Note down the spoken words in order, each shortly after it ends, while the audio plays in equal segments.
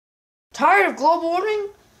Tired of global warming?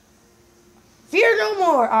 Fear no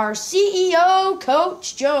more. Our CEO,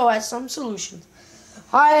 Coach Joe, has some solutions.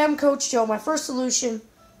 Hi, I'm Coach Joe. My first solution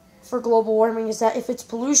for global warming is that if it's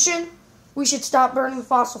pollution, we should stop burning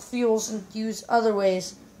fossil fuels and use other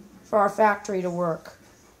ways for our factory to work.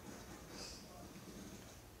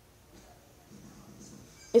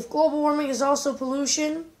 If global warming is also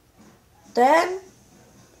pollution, then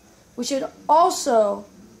we should also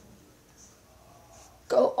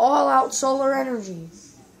go all out solar energy.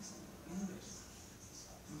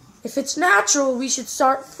 If it's natural, we should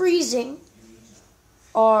start freezing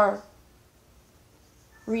our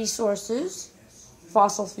resources,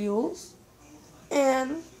 fossil fuels,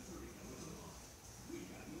 and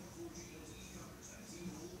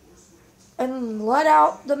let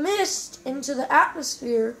out the mist into the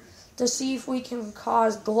atmosphere to see if we can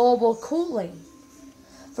cause global cooling.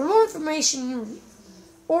 For more information,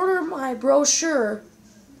 order my brochure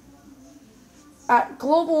at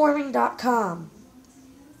globalwarming.com.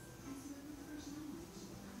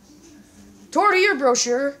 To order your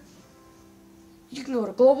brochure, you can go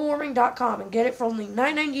to globalwarming.com and get it for only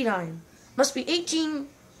 $9.99. Must be 18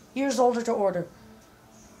 years older to order.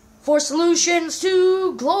 For solutions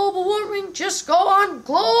to global warming, just go on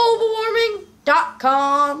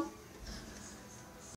globalwarming.com.